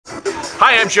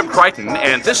Hi, I'm Jim Crichton,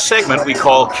 and this segment we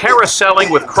call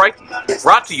Carouseling with Crichton,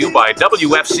 brought to you by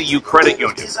WFCU Credit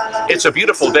Union. It's a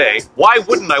beautiful day. Why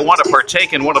wouldn't I want to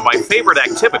partake in one of my favorite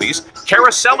activities,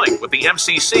 carouseling with the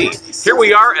MCC? Here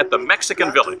we are at the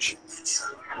Mexican Village.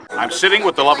 I'm sitting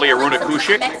with the lovely Aruna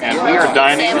Kushik, and we are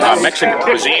dining Mexican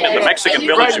cuisine in the Mexican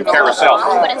Village in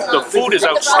Carrousel. The food is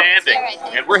outstanding,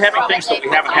 and we're having things that we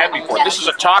haven't had before. This is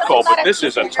a taco, but this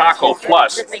is a taco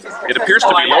plus. It appears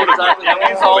to be loaded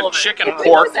with chicken,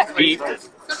 pork, beef,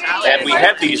 and we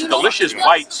had these delicious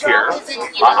bites here.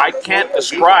 I can't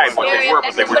describe what they were,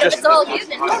 but they were just,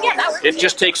 it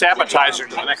just takes appetizer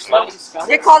to the next level.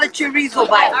 They call it chorizo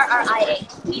bites.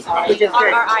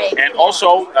 And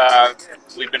also,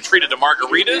 we've been treated to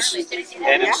margaritas,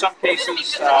 and in some cases,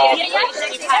 what's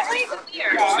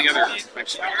the other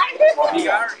Mexican?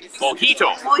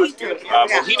 Mojito.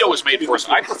 Mojito was made for us.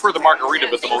 I prefer the margarita,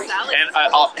 but and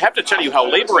I'll have to tell you how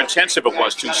labor-intensive it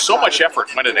was too. So much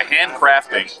effort went into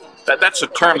handcrafting. That's a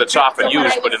term that's often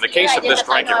used, but in the case of this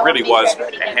drink, it really was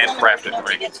a handcrafted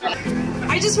drink.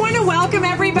 I just want to welcome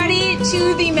everybody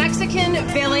to the Mexican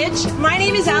Village. My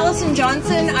name is Allison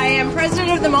Johnson. I am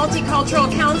president of the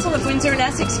Multicultural Council of Windsor and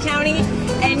Essex County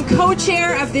and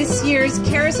co-chair of this year's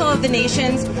Carrousel of the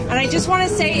Nations. And I just want to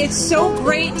say it's so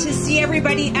great to see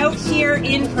everybody out here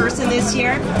in person this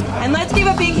year. And let's give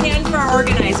a big hand for our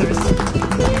organizers.